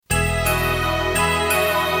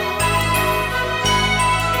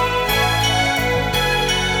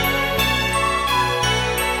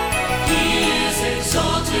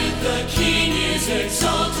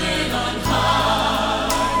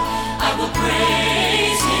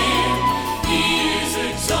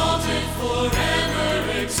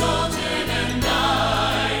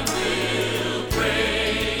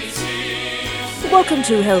Welcome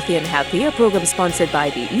to Healthy and Happy, a program sponsored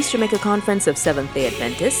by the East Jamaica Conference of Seventh-day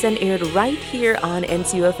Adventists and aired right here on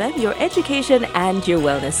NCUFM, your education and your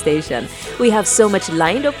wellness station. We have so much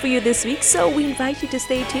lined up for you this week, so we invite you to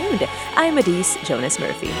stay tuned. I'm Adise Jonas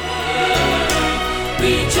Murphy.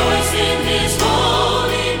 Rejoice in His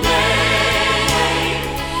holy name.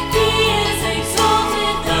 He is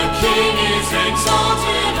exalted, the King is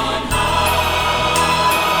exalted on high.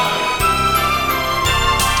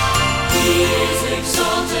 He is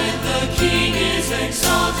exalted, the King is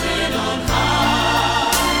exalted on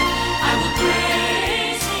high. I will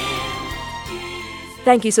praise Him.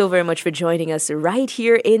 Thank you so very much for joining us right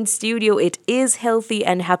here in studio. It is Healthy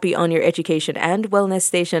and Happy on your education and wellness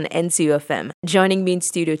station, NCUFM. Joining me in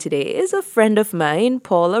studio today is a friend of mine,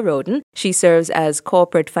 Paula Rhoden. She serves as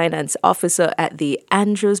Corporate Finance Officer at the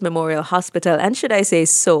Andrews Memorial Hospital, and should I say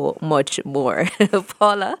so much more.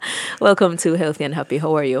 Paula, welcome to Healthy and Happy.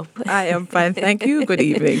 How are you? I am fine. Thank you. Good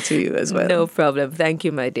evening to you as well. No problem. Thank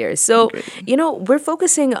you, my dear. So, we're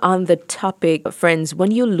focusing on the topic, friends,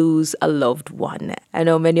 when you lose a loved one. I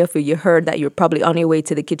know many of you heard that you're probably on your way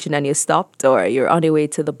to the kitchen and you stopped, or you're on your way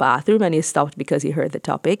to the bathroom and you stopped because you heard the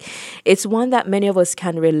topic. It's one that many of us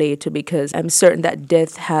can relate to because I'm certain that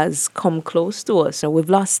death has come close to us. We've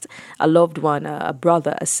lost a loved one, a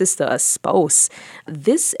brother, a sister, a spouse.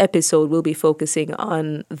 This episode will be focusing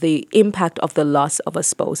on the impact of the loss of a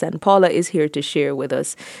spouse. And Paula is here to share with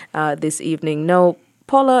us this evening. Now,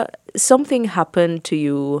 Paula, something happened to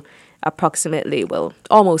you approximately,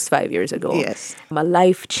 almost 5 years ago. Yes. A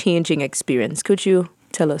life-changing experience. Could you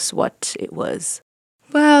tell us what it was?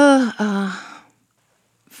 Well,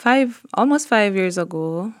 almost 5 years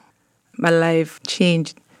ago, my life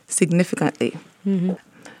changed significantly. Mm-hmm.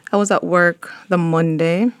 I was at work the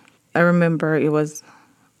Monday. I remember it was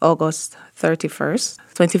August 31st,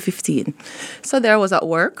 2015. So there I was at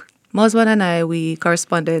work. My husband and I, we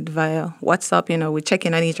corresponded via WhatsApp. We check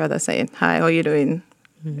in on each other saying, hi, how are you doing?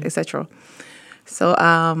 Etc. So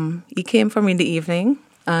he came for me in the evening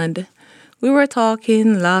and we were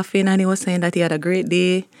talking, laughing, and he was saying that he had a great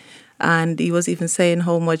day. And he was even saying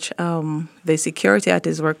how much the security at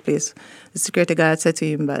his workplace, the security guard said to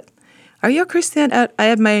him, "But are you a Christian? I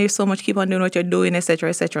admire you so much. Keep on doing what you're doing," etc.,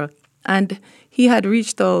 etc. And he had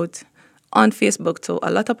reached out on Facebook to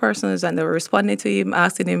a lot of persons, and they were responding to him,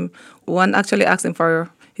 asking him. One actually asked him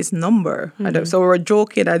for his number. Mm-hmm. And so we were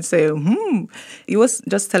joking and saying, He was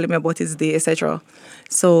just telling me about his day, etc.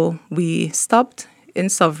 So we stopped in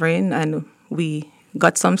Sovereign and we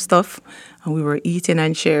got some stuff and we were eating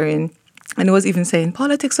and sharing. And he was even saying,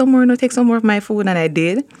 "Paula, take some more of my food." And I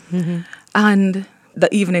did. Mm-hmm. And the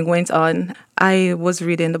evening went on. I was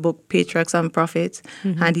reading the book Patriarchs and Prophets,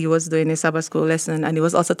 and he was doing a Sabbath school lesson, and he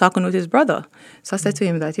was also talking with his brother. So I said to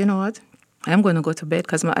him that, you know what? I'm going to go to bed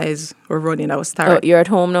because my eyes were running. I was tired. Oh, you're at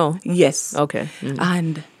home now? Yes. Okay. Mm-hmm.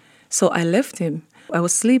 And so I left him. I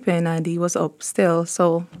was sleeping and he was up still.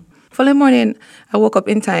 So following morning, I woke up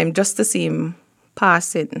in time just to see him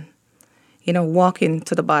passing, walking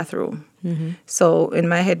to the bathroom. Mm-hmm. So in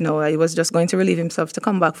my head now, I was just going to relieve himself to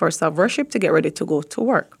come back for a worship to get ready to go to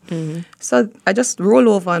work. Mm-hmm. So I just rolled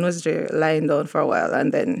over and was there lying down for a while.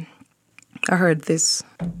 And then I heard this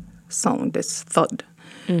sound, this thud.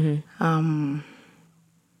 Mm-hmm.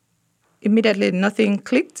 Immediately, nothing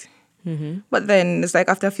clicked. Mm-hmm. But then it's like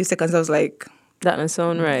after a few seconds, I was like, That doesn't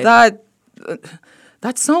sound right.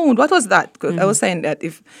 That sound, what was that? 'Cause I was saying that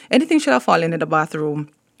if anything should have fallen in the bathroom,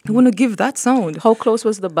 I wouldn't give that sound. How close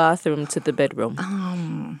was the bathroom to the bedroom?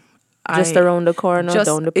 Just around the corner,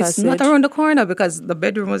 down the passage? It's not around the corner because the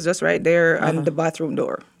bedroom was just right there and the bathroom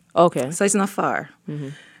door. Okay. So it's not far. Mm-hmm.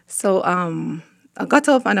 So I got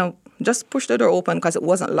up and I just pushed the door open because it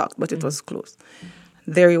wasn't locked, but it was closed.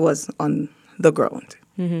 There he was on the ground.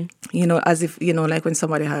 Mm-hmm. As if, like when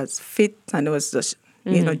somebody has fit and it was just,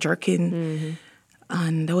 jerking. Mm-hmm.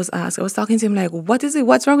 And I was talking to him like, what is it?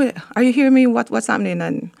 What's wrong with it? Are you hearing me? What's happening?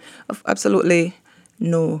 And absolutely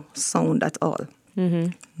no sound at all.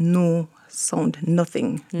 Mm-hmm. No sound,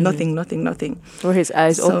 nothing, nothing. Were his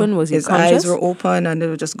eyes open? Was he his conscious? eyes were open and they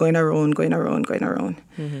were just going around.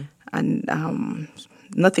 Mm-hmm. And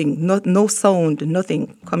nothing, no sound,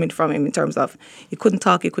 nothing coming from him in terms of he couldn't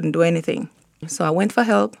talk, he couldn't do anything. So I went for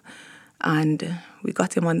help and we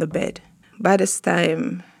got him on the bed. By this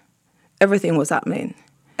time, everything was happening.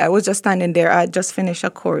 I was just standing there. I had just finished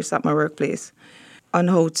a course at my workplace on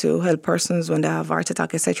how to help persons when they have heart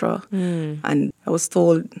attack, etc. And I was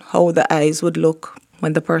told how the eyes would look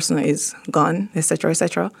when the person is gone, etc.,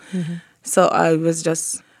 etc. So I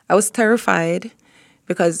was terrified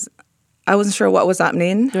because I wasn't sure what was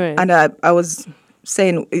happening. Right. And I was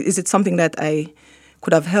saying, is it something that I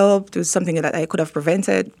could have helped. It was something that I could have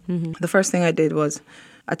prevented. The first thing I did was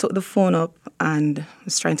I took the phone up and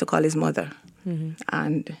was trying to call his mother.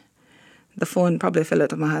 And the phone probably fell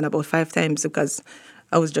out of my hand about 5 times because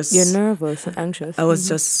I was just... You're nervous and anxious. I was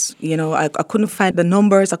just, I couldn't find the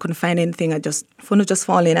numbers. I couldn't find anything. Phone was just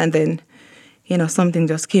falling. And then, something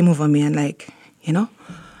just came over me and I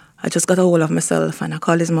just got a hold of myself and I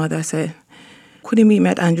called his mother. I said, could you meet me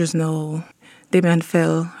at Andrews now? Damien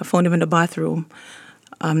fell. I found him in the bathroom.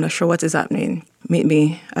 I'm not sure what is happening. Meet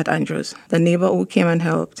me at Andrews. The neighbor who came and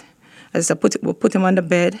helped, I said, put him on the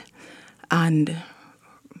bed and,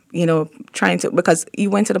 trying to, because he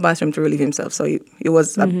went to the bathroom to relieve himself. So he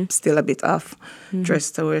was still a bit off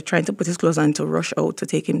dressed. So we were trying to put his clothes on to rush out to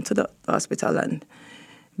take him to the hospital. And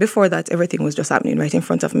before that, everything was just happening right in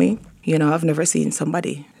front of me. I've never seen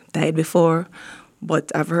somebody died before,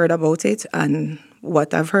 but I've heard about it. And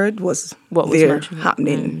what I've heard was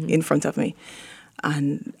happening in front of me.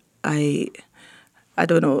 And I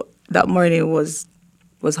don't know, that morning was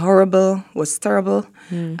horrible, was terrible.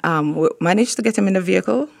 We managed to get him in the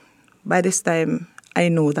vehicle. By this time, I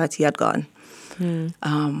know that he had gone.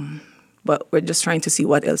 But we're just trying to see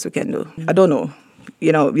what else we can do. I don't know.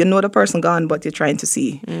 You know the person gone, but you're trying to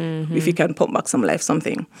see if you can put back some life,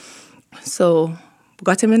 something. So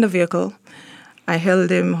got him in the vehicle. I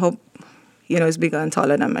held him up. He's bigger and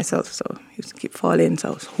taller than myself, so he used to keep falling. So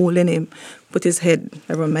I was holding him, put his head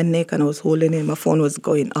around my neck, and I was holding him. My phone was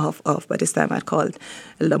going off. By this time, I called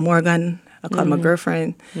Elder Morgan. I called my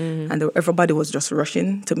girlfriend, and everybody was just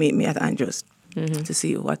rushing to meet me at Andrews to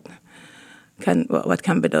see what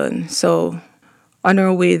can be done. So on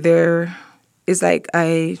our way there, it's like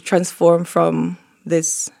I transformed from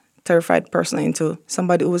this terrified person into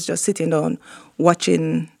somebody who was just sitting down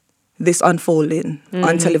watching this unfolding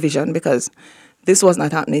on television, because this was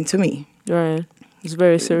not happening to me. Right. It's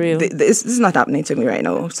very surreal. This is not happening to me right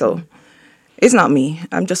now. So it's not me.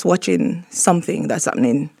 I'm just watching something that's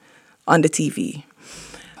happening on the TV.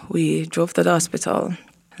 We drove to the hospital.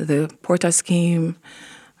 The porters came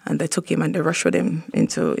and they took him and they rushed him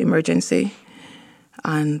into emergency.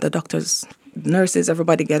 And the doctors, nurses,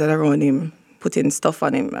 everybody gathered around him, putting stuff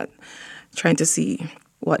on him, trying to see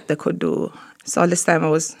what they could do. So all this time I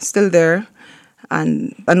was still there,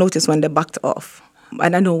 and I noticed when they backed off.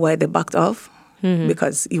 And I know why they backed off,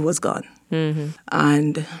 because he was gone.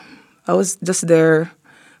 And I was just there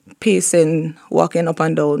pacing, walking up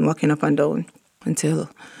and down, until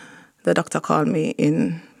the doctor called me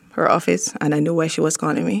in her office, and I knew why she was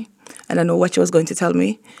calling me, and I know what she was going to tell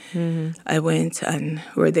me. I went and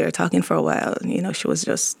we were there talking for a while. She was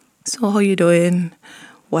just, so how you doing?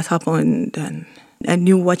 What happened? And I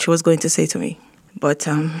knew what she was going to say to me. But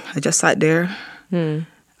I just sat there and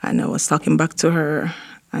I was talking back to her,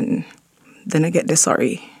 and then I get the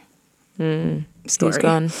sorry story. He's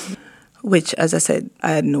gone. Which, as I said,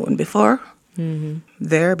 I had known before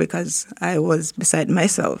there, because I was beside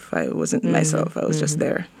myself. I wasn't myself. I was just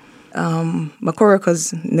there. My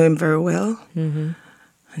coworkers knew him very well. And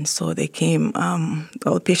so they came. The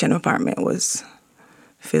outpatient apartment was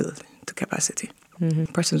filled to capacity.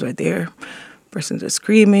 Persons were there. Persons were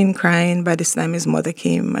screaming, crying. By this time, his mother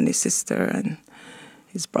came, and his sister and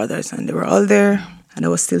his brothers, and they were all there. And I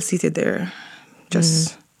was still seated there,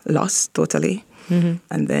 just lost totally.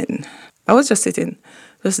 And then I was just sitting,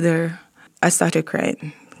 just there. I started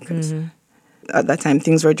crying, because at that time,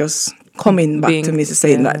 things were just coming back to me to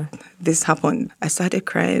say that this happened. I started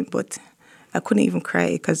crying, but I couldn't even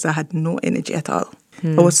cry because I had no energy at all.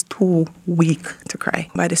 I was too weak to cry.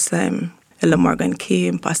 By this time, Elder Morgan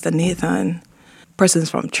came, Pastor Nathan, persons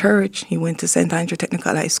from church. He went to St. Andrew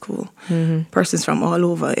Technical High School. Persons from all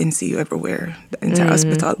over, NCU, everywhere. The entire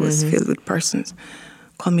hospital was filled with persons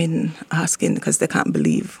coming, asking, because they can't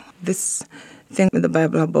believe this thing in the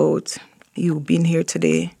Bible about you being here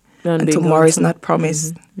today and tomorrow is not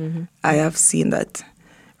promised. I have seen that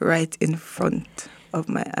right in front of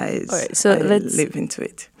my eyes. All right, so let's live into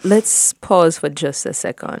it. Let's pause for just a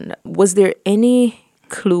second. Was there any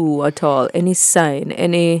clue at all, any sign,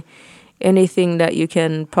 anything that you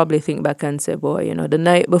can probably think back and say, boy, the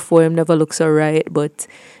night before him never looked so right, but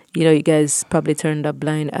you guys probably turned a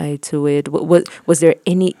blind eye to it. Was there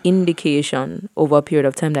any indication over a period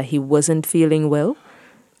of time that he wasn't feeling well?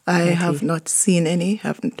 I have not seen any,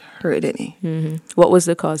 haven't heard any. What was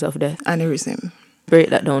the cause of death? Aneurysm. Break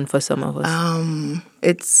that down for some of us.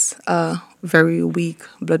 It's a very weak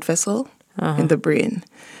blood vessel in the brain.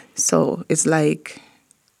 So it's like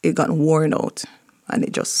it got worn out and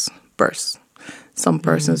it just burst. Some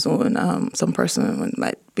person's some person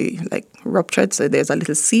might be like ruptured, so there's a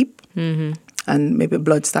little seep, and maybe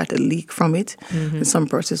blood started to leak from it. And some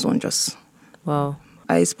person's own just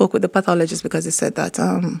I spoke with the pathologist because he said that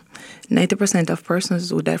 90% of persons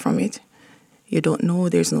who die from it, you don't know,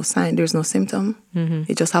 there's no sign, there's no symptom.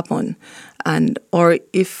 It just happened. And or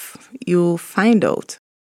if you find out,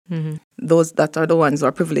 those that are the ones who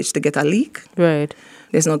are privileged to get a leak, Right.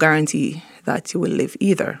 there's no guarantee that you will live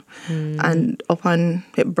either. And upon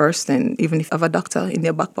it bursting, even if you have a doctor in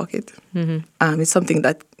your back pocket, it's something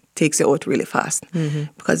that takes you out really fast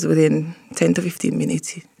because within 10 to 15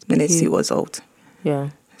 minutes he was out. Yeah.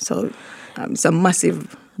 So it's a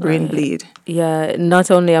massive brain bleed. Yeah, not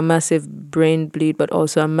only a massive brain bleed, but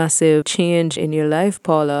also a massive change in your life,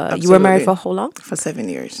 Paula. Absolutely. You were married for how long? For 7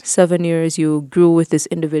 years. 7 years. You grew with this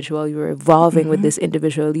individual. You were evolving with this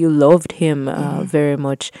individual. You loved him very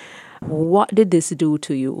much. What did this do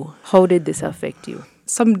to you? How did this affect you?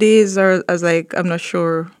 Some days I was like, I'm not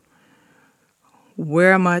sure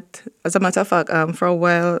where I'm at. As a matter of fact, for a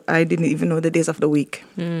while, I didn't even know the days of the week.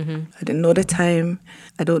 I didn't know the time.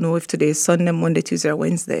 I don't know if today is Sunday, Monday, Tuesday, or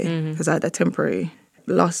Wednesday, because I had a temporary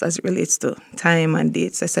loss as it relates to time and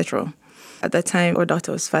dates, etc. At that time, our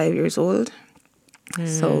daughter was 5 years old.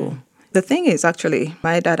 So the thing is, actually,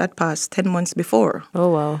 my dad had passed 10 months before. Oh,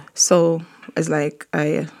 wow. So it's like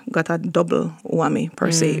I got a double whammy,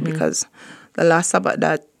 per se, because the last Sabbath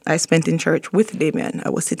that I spent in church with Damien, I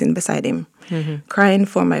was sitting beside him, crying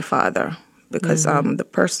for my father, because the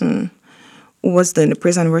person who was doing the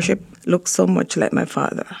praise and worship looked so much like my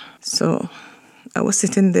father. So I was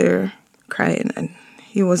sitting there crying, and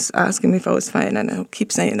he was asking me if I was fine, and I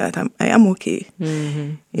keep saying that I am okay,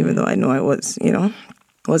 even though I know I was,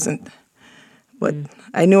 wasn't. But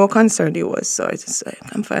I knew how concerned he was, so I just like,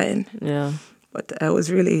 I'm fine. Yeah. But I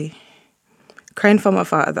was really crying for my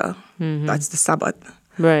father. That's the Sabbath.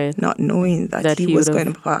 Right. Not knowing that he was would've-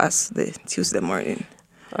 going to pass the Tuesday morning.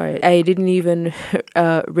 All right. I didn't even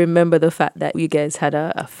remember the fact that you guys had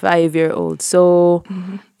a 5-year-old. So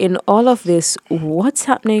in all of this, what's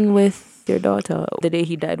happening with your daughter? The day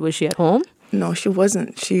he died, was she at home? No, she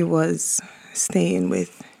wasn't. She was staying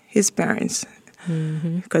with his parents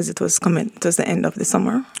because it was the end of the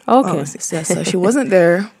summer. Okay. So she wasn't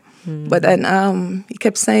there. But then he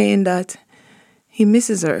kept saying that he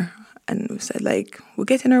misses her. And we said, like, we're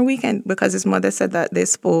getting our weekend, because his mother said that they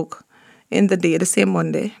spoke in the same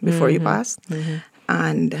Monday before he passed.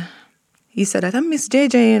 And he said that I miss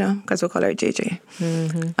JJ, because we call her JJ.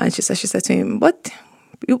 And she said to him, but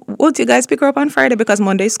won't you guys pick her up on Friday because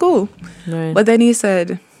Monday is school? Right. But then he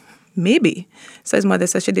said, maybe. So his mother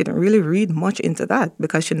said she didn't really read much into that,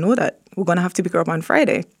 because she knew that we're going to have to pick her up on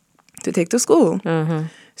Friday to take to school.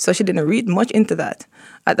 So she didn't read much into that.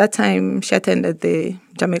 At that time, she attended the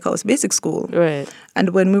Jamaica House Basic School. Right.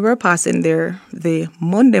 And when we were passing there the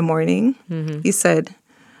Monday morning, he said,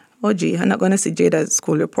 oh, gee, I'm not going to see Jada's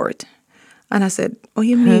school report. And I said, oh,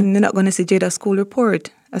 you mean you're not going to see Jada's school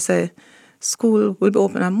report? I said, school will be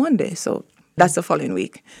open on Monday. So that's the following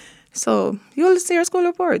week. So you'll see her school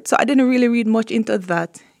report. So I didn't really read much into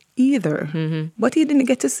that either. But he didn't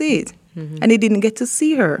get to see it. And he didn't get to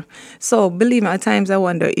see her. So believe me, at times I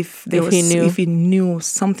wonder if he knew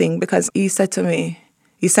something, because he said to me,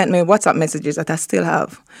 he sent me WhatsApp messages that I still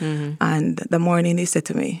have. And the morning he said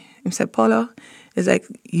to me, he said, Paula, it's like,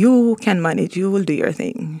 you can manage, you will do your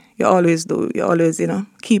thing. You always do. You always,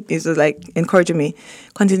 keep, he's just like encouraging me,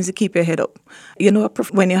 continue to keep your head up.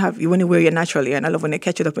 When you wear your natural hair, and I love when they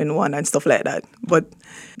catch it up in one and stuff like that. But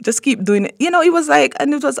just keep doing it. It was like,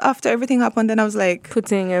 and it was after everything happened, and I was like,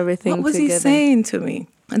 Putting everything what was together. he saying to me?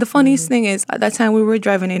 And the funniest thing is, at that time we were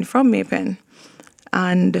driving in from Maypen,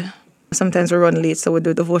 and sometimes we run late, so we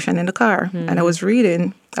do devotion in the car. And I was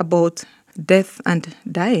reading about death and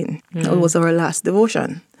dying. It was our last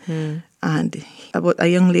devotion. And about a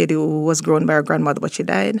young lady who was grown by her grandmother, but she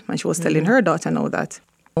died, and she was telling her daughter now that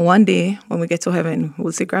one day when we get to heaven,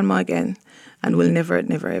 we'll see grandma again, and we'll never,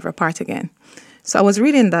 never, ever part again. So I was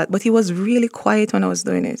reading that, but he was really quiet when I was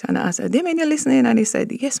doing it. And I asked, Damien, you listening? And he said,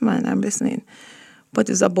 yes, man, I'm listening. But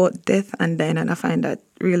it's about death and dying, and I find that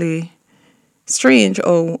really strange.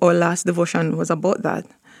 Our last devotion was about that,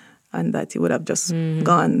 and that he would have just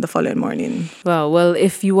gone the following morning. Wow. Well,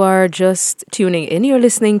 if you are just tuning in, you're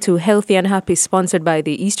listening to Healthy and Happy, sponsored by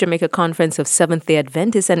the East Jamaica Conference of Seventh-day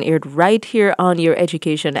Adventists, and aired right here on your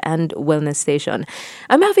education and wellness station.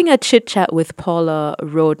 I'm having a chit-chat with Paula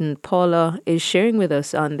Rhoden. Paula is sharing with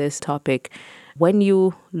us on this topic, when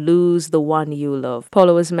you lose the one you love.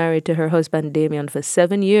 Paula was married to her husband, Damien, for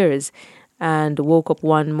 7 years, and woke up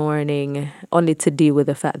one morning only to deal with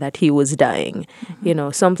the fact that he was dying.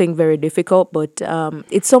 Something very difficult, but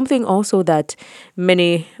it's something also that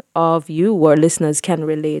many of you or listeners can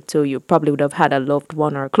relate to. You probably would have had a loved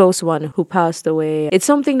one or a close one who passed away. It's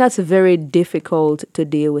something that's very difficult to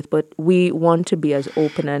deal with, but we want to be as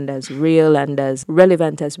open and as real and as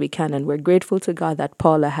relevant as we can. And we're grateful to God that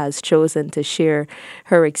Paula has chosen to share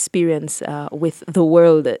her experience with the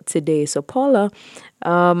world today. So, Paula,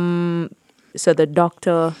 so the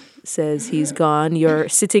doctor says he's gone. You're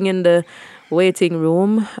sitting in the waiting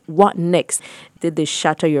room. What next? Did this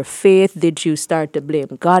shatter your faith? Did you start to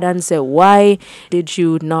blame God and say, why did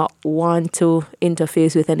you not want to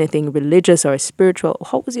interface with anything religious or spiritual?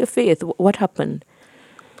 How was your faith? What happened?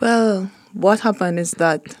 Well, what happened is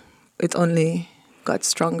that it only got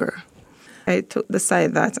stronger. I took the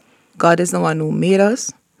side that God is the one who made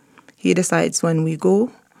us. He decides when we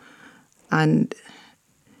go. And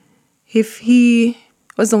if He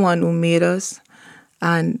was the one who made us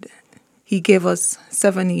and He gave us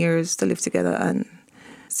 7 years to live together, and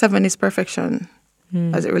 7 is perfection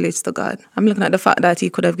as it relates to God. I'm looking at the fact that He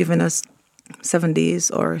could have given us 7 days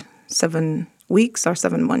or 7 weeks or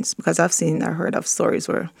 7 months, because I heard of stories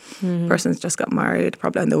where persons just got married,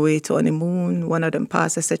 probably on their way to honeymoon, one of them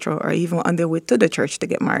passed, etc., or even on their way to the church to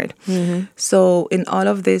get married. So in all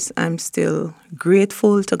of this, I'm still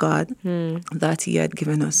grateful to God that He had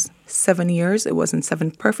given us 7 years. It wasn't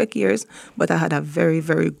 7 perfect years, but I had a very,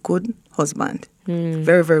 very good husband.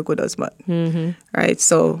 Very, very good husband. Right?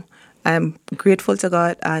 So I'm grateful to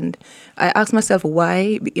God. And I asked myself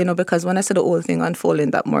why, because when I saw the whole thing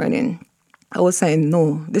unfolding that morning, I was saying,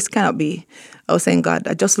 no, this cannot be. I was saying, God,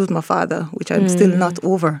 I just lost my father, which I'm still not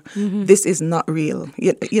over. This is not real.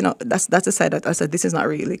 That's the side that I said, this is not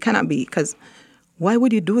real. It cannot be, because why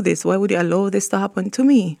would you do this? Why would you allow this to happen to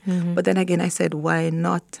me? But then again, I said, why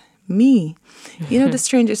not me? The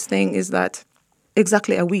strangest thing is that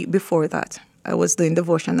exactly a week before that, I was doing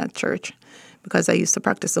devotion at church, because I used to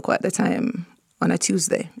practice the quiet time on a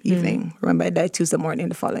Tuesday evening. Remember, I died Tuesday morning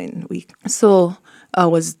the following week. So I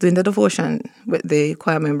was doing the devotion with the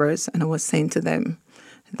choir members, and I was saying to them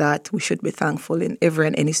that we should be thankful in every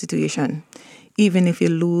and any situation, even if you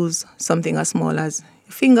lose something as small as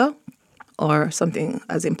a finger or something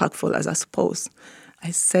as impactful as a spouse.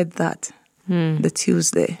 I said that the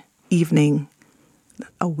Tuesday evening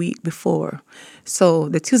a week before. So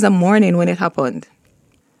the Tuesday morning when it happened,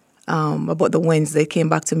 about the Wednesday, came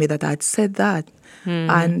back to me that I had said that.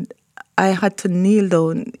 And I had to kneel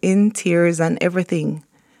down in tears and everything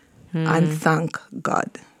and thank God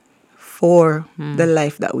for the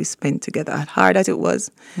life that we spent together, as hard as it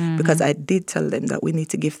was, because I did tell them that we need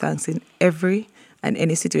to give thanks in every and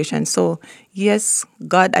any situation. So, yes,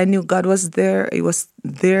 God, I knew God was there. He was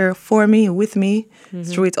there for me, with me,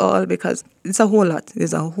 through it all, because it's a whole lot.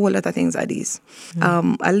 There's a whole lot of things like these.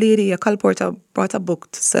 A lady, a colporter, brought a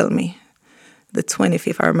book to sell me. The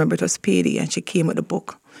 25th, I remember it was payday, and she came with a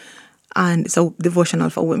book. And it's a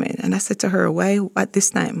devotional for women. And I said to her, why at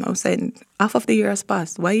this time? I was saying, half of the year has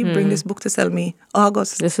passed. Why you bring this book to sell me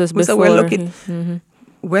August? This was we before.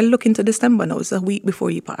 We're looking to December now. It's a week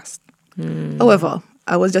before he passed. However,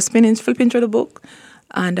 I was just flipping through the book,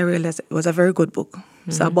 and I realized it was a very good book.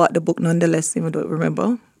 So I bought the book nonetheless, even though,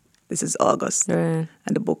 remember, this is August. Right.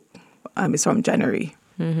 And the book is from January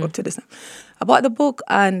up to December. I bought the book,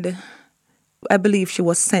 and I believe she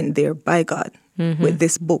was sent there by God with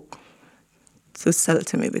this book to sell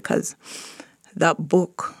to me, because that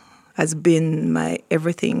book has been my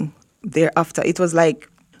everything thereafter. It was like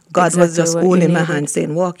God was just holding my hand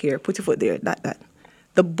saying, walk here, put your foot there, that.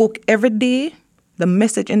 The book, every day, the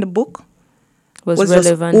message in the book was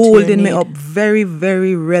relevant, just holding me up, very,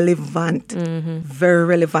 very relevant, very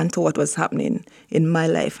relevant to what was happening in my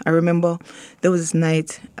life. I remember there was this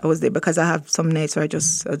night I was there, because I have some nights where I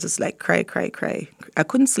just like cry. I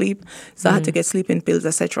couldn't sleep, so I had to get sleeping pills,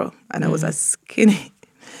 etc. And I was as skinny,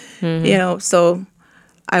 So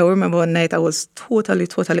I remember one night I was totally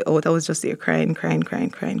out. I was just there crying.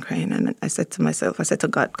 And I said to myself, I said to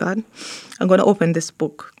God, I'm going to open this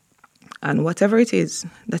book. And whatever it is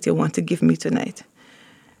that you want to give me tonight,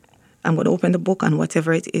 I'm going to open the book, and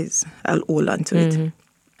whatever it is, I'll hold on to it.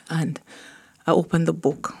 And I opened the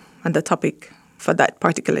book, and the topic for that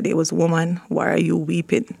particular day was, woman, why are you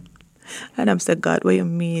weeping? And I'm saying, God, what do you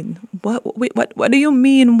mean? What do you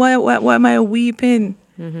mean? Why am I weeping?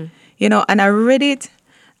 And I read it,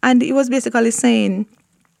 and it was basically saying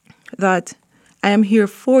that I am here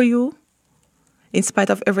for you in spite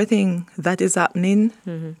of everything that is happening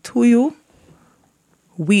to you.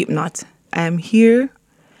 Weep not. I am here.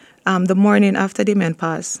 The morning after the man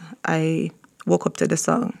passed, I woke up to the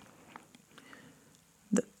song.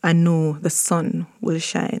 I know the sun will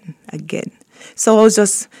shine again. So I was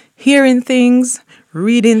just hearing things,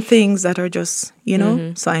 reading things that are just,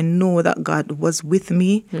 so I know that God was with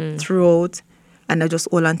me throughout. And I just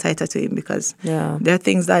hold on tighter to him because there are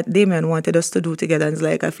things that Damien wanted us to do together. And it's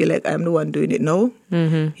like, I feel like I'm the one doing it now.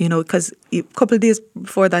 Because a couple of days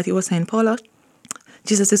before that, he was saying, Paula,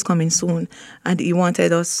 Jesus is coming soon. And he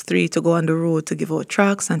wanted us three to go on the road to give out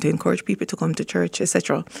tracts and to encourage people to come to church,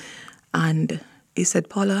 etc. And he said,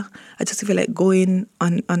 Paula, I just feel like going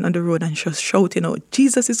on the road and just shouting out,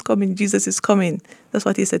 Jesus is coming, Jesus is coming. That's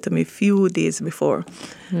what he said to me a few days before.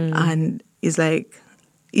 And he's like,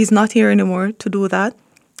 he's not here anymore to do that.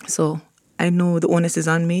 So I know the onus is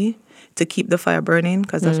on me to keep the fire burning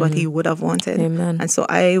because that's what he would have wanted. Amen. And so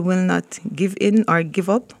I will not give in or give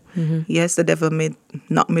up. Yes, the devil may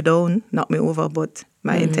knock me down, knock me over, but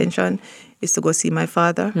my intention is to go see my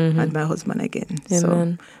father and my husband again. Amen.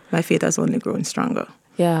 So my faith has only grown stronger.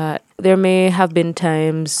 Yeah, there may have been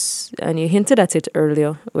times, and you hinted at it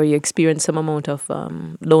earlier, where you experienced some amount of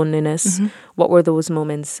loneliness. What were those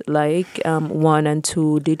moments like? One, and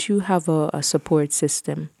two, did you have a support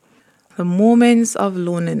system? The moments of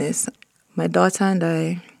loneliness, my daughter and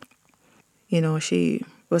I, she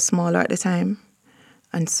was smaller at the time,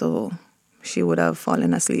 and so she would have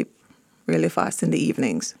fallen asleep really fast in the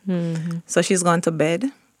evenings. So she's gone to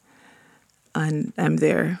bed, and I'm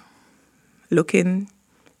there looking,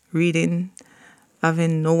 reading,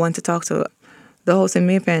 having no one to talk to. The house in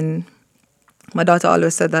Maypen, my daughter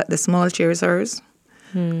always said that the small chair is hers,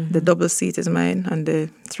 the double seat is mine, and the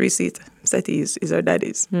 3-seat settee is her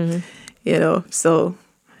daddy's. So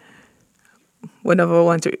whenever I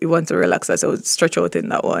want to relax, I would stretch out in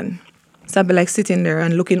that one. So I'd be like sitting there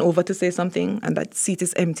and looking over to say something, and that seat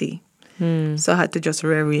is empty. So I had to just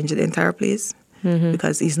rearrange the entire place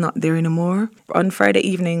because he's not there anymore. On Friday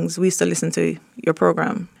evenings, we used to listen to your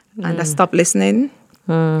program, and I stopped listening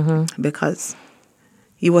because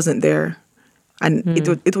he wasn't there. And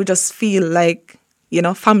it would just feel like,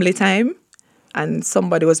 family time, and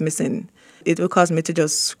somebody was missing. It would cause me to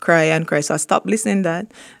just cry and cry. So I stopped listening to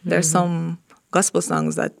that. There's some gospel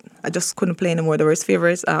songs that I just couldn't play anymore. They were his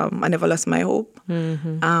favorites. I Never Lost My Hope,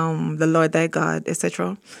 The Lord Thy God,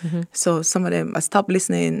 etc. So some of them, I stopped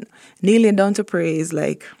listening. Kneeling down to pray is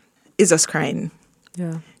like, it's just crying.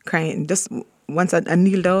 Crying. Just once I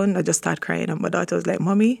kneel down, I just start crying. And my daughter was like,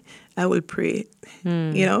 Mommy, I will pray.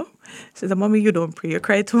 She said, Mommy, you don't pray. You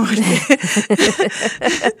cry too much.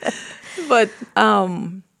 But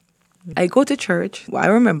I go to church. I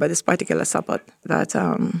remember this particular Sabbath that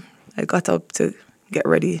I got up to get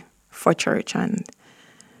ready for church and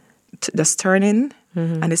just turning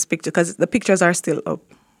and this picture, because the pictures are still up.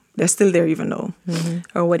 They're still there even though,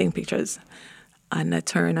 our wedding pictures. And I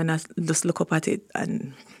turn and I just look up at it,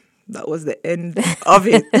 and that was the end of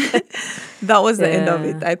it. That was the end of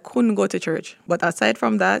it. I couldn't go to church. But aside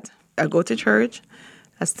from that, I go to church.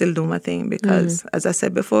 I still do my thing because, as I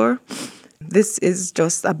said before, this is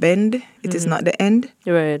just a bend. It is not the end.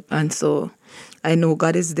 Right. And so I know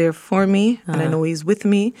God is there for me, and I know he's with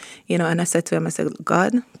me, and I said to him, I said,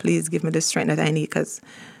 God, please give me the strength that I need, because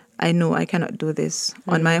I know I cannot do this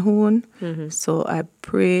on my own. So I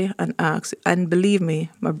pray and ask, and believe me,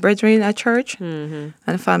 my brethren at church and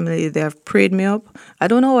family, they have prayed me up. I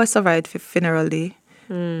don't know how I survived funeral day,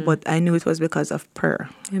 but I knew it was because of prayer.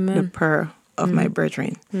 Amen. The prayer of my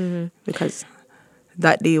brethren, because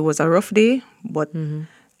that day was a rough day, but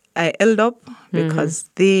I held up because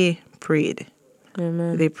they prayed.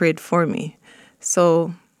 Amen. They prayed for me.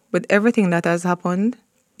 So with everything that has happened,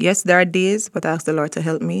 yes, there are days, but I asked the Lord to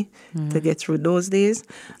help me to get through those days.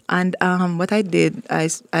 And what I did, I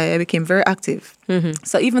became very active.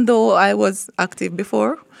 So even though I was active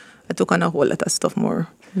before, I took on a whole lot of stuff more.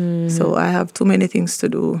 So I have too many things to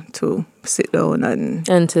do to sit down and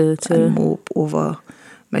mope over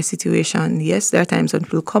my situation. Yes, there are times when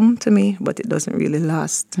it will come to me, but it doesn't really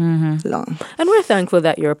last long. And we're thankful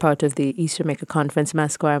that you're a part of the East Jamaica Conference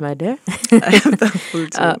Mass Choir, my dear. I am thankful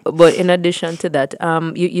too. But in addition to that,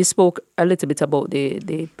 you spoke a little bit about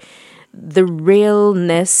the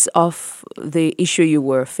realness of the issue you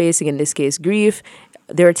were facing, in this case, grief.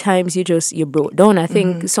 There are times you broke down. I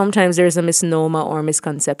think sometimes there's a misnomer or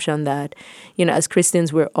misconception that, as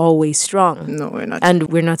Christians, we're always strong. No, we're not.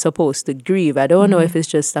 And we're not supposed to grieve. I don't know if it's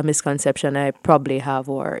just a misconception I probably have,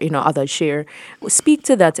 or, others share. Speak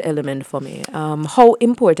to that element for me. How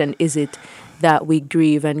important is it that we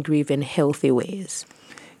grieve and grieve in healthy ways?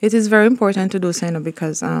 It is very important to do so,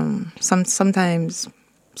 because sometimes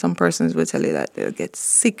some persons will tell you that they'll get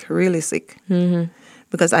sick, really sick.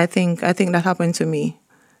 Because I think that happened to me.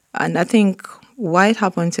 And I think why it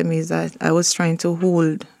happened to me is that I was trying to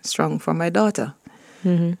hold strong for my daughter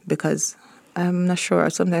because I'm not sure.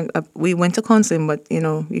 Sometimes we went to counseling, but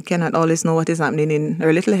you cannot always know what is happening in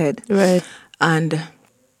her little head. Right. And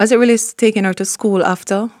as it relates to taking her to school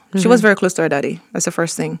after, she was very close to her daddy. That's the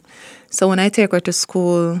first thing. So when I take her to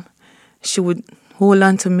school, she would hold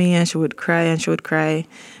on to me and she would cry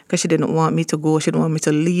because she didn't want me to go. She didn't want me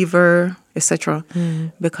to leave her, etc.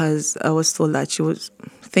 Because I was told that she was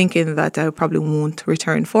thinking that I probably won't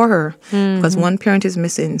return for her because one parent is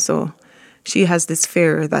missing. So she has this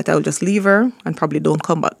fear that I'll just leave her and probably don't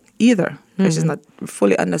come back either because she's not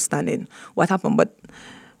fully understanding what happened. But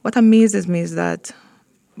what amazes me is that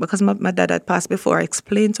because my dad had passed before, I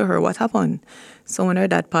explained to her what happened. So when her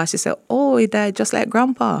dad passed, she said, "Oh, he died just like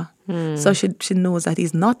Grandpa." So she knows that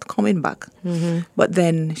he's not coming back. But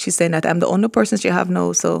then she's saying that I'm the only person she have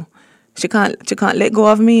now, so she can't let go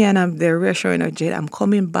of me. And I'm there reassuring her, "Jade, I'm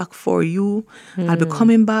coming back for you. I'll be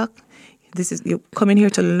coming back. You're coming here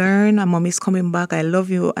to learn, and Mommy's coming back. I love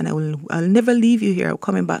you, and I'll never leave you here. I'm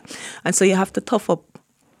coming back." And so you have to tough up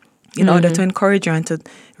in order to encourage her and to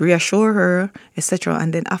reassure her, etc.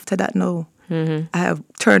 And then after that, no. I have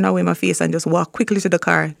turned away my face and just walked quickly to the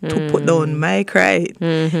car to put down my cry,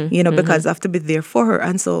 because I have to be there for her.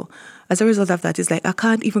 And so as a result of that, it's like I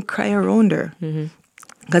can't even cry around her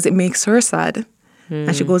because it makes her sad.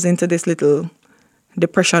 And she goes into this little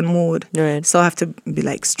depression mode. Right. So I have to be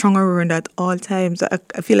like strong around at all times.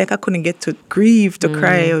 I feel like I couldn't get to grieve, to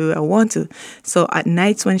cry I want to. So at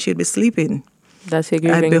nights when she'd be sleeping, that's your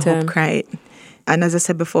I'd grieving be time. up crying. And as I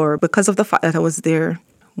said before, because of the fact that I was there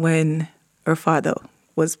when her father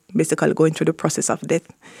was basically going through the process of death,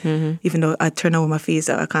 even though I turn over my face,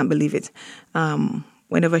 I can't believe it.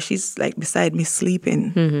 Whenever she's like beside me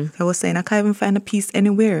sleeping, I was saying I can't even find a peace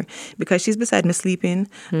anywhere because she's beside me sleeping,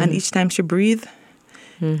 and each time she breathes,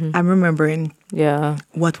 I'm remembering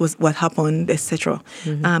what happened, etc.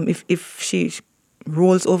 If she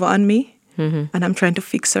rolls over on me and I'm trying to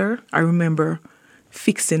fix her, I remember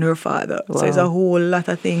fixing her father. Wow. So it's a whole lot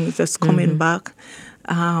of things just coming back.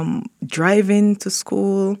 Driving to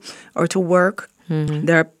school or to work,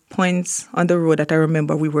 there are points on the road that I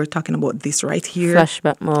remember we were talking about this right here.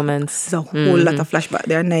 Flashback moments. There's a whole lot of flashback.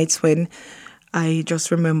 There are nights when I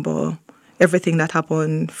just remember everything that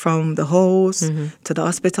happened from the house to the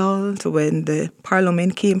hospital to when the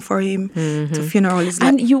parliament came for him to funeral.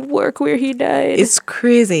 And you work where he died. It's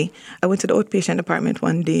crazy. I went to the outpatient department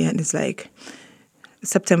one day and it's like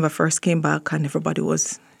September 1st came back and everybody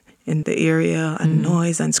was in the area and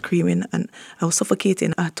noise and screaming and I was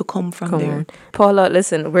suffocating. I had to come from there. Paula,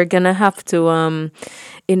 listen, we're going to have to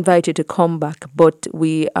invite you to come back, but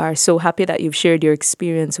we are so happy that you've shared your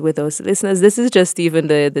experience with us. Listeners, this is just even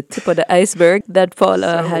the tip of the iceberg that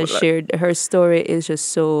Paula has shared. Her story is just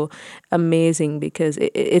so amazing because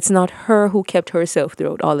it's not her who kept herself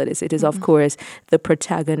throughout all of this. It is, of course, the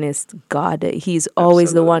protagonist, God. He's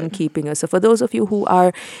always the one keeping us. So for those of you who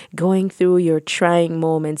are going through your trying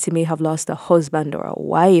moments, you may have lost a husband or a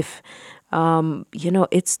wife,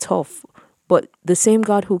 it's tough. But the same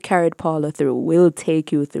God who carried Paula through will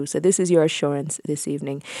take you through. So this is your assurance this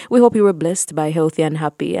evening. We hope you were blessed by Healthy and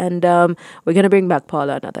Happy. And we're going to bring back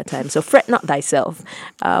Paula another time. So fret not thyself.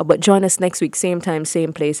 But join us next week, same time,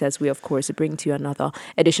 same place, as we, of course, bring to you another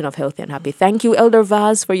edition of Healthy and Happy. Thank you, Elder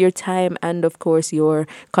Vaz, for your time and, of course, your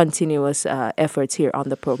continuous efforts here on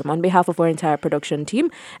the program. On behalf of our entire production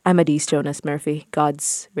team, I'm Adise Jonas Murphy.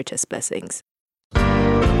 God's richest blessings.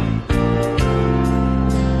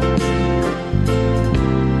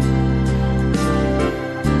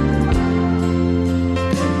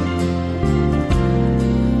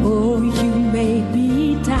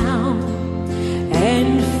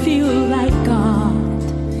 And feel like God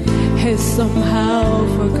has somehow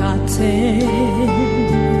forgotten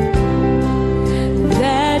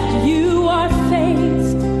that you are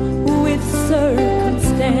faced with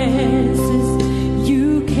circumstances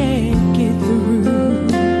you can't get through.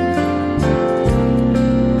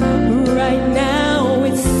 Right now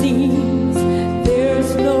it seems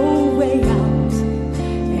there's no way out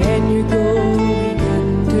and you're going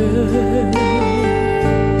under.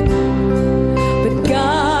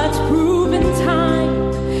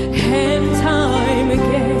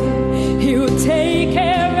 Take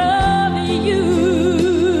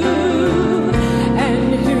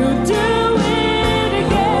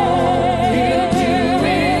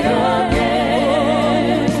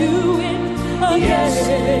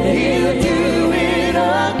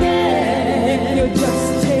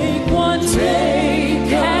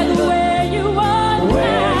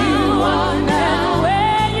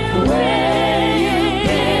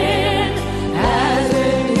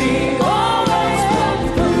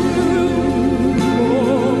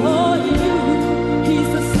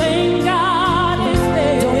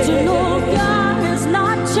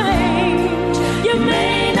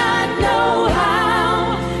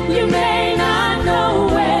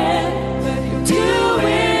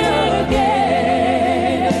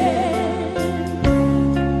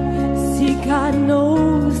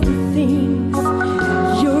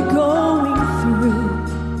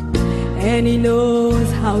and He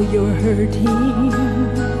knows how you're hurting,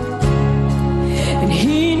 and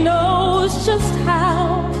He knows just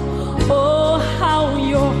how, oh, how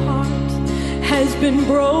your heart has been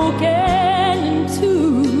broken in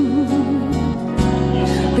two.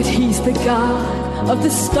 But He's the God of the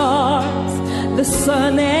stars, the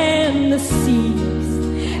sun and the seas,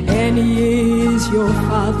 and He is your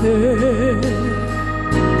Father.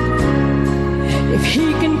 If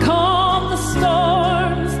He can calm the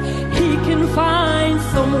storms, He can find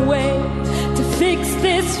some way to fix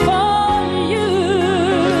this for you.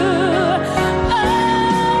 Oh,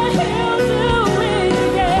 He'll do it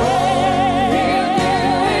again.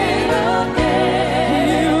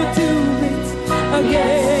 He'll do it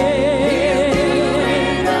again.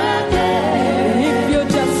 If you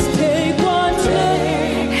just take one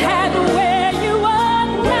look at where you are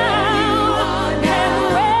now and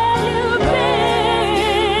where you've been,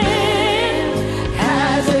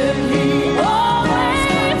 hasn't He always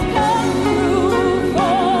come through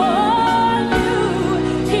for you?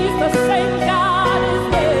 He's the same God as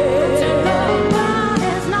God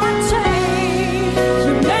has not changed.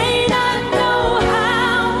 You may not know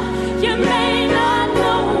how, you may not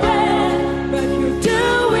know when, but He'll do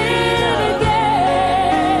it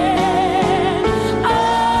again. Oh,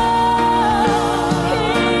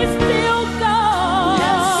 He's still God.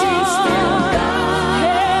 Yes, He's still God.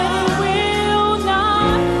 And He will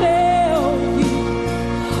not fail you.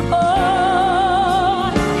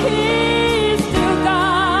 Oh, He's still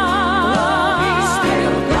God. He's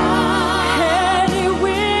still God. And He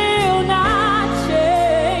will not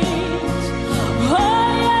change. Oh,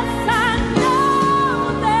 yes, I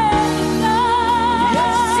know that He does.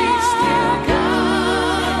 Yes, He's still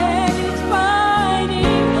God. And He's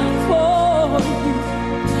fighting for you.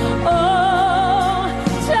 Oh,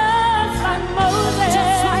 just like Moses.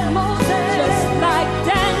 Just like Moses. Just like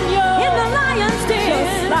Daniel. In the lion's den.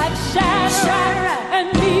 Just like Shadrach and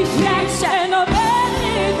Meshach and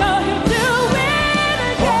Abednego. He'll do it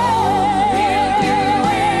again. He'll do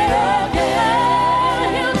it again.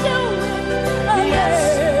 Yes,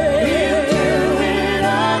 He'll do it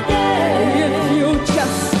again. If you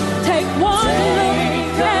just take one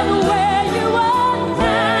look at where you are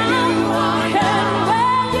now and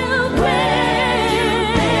where you've been,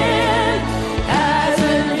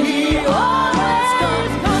 hasn't He always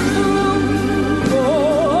come through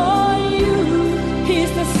for you?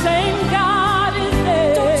 He's the same God as then.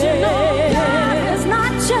 Don't you know God has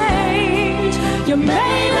not changed? You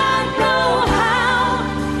may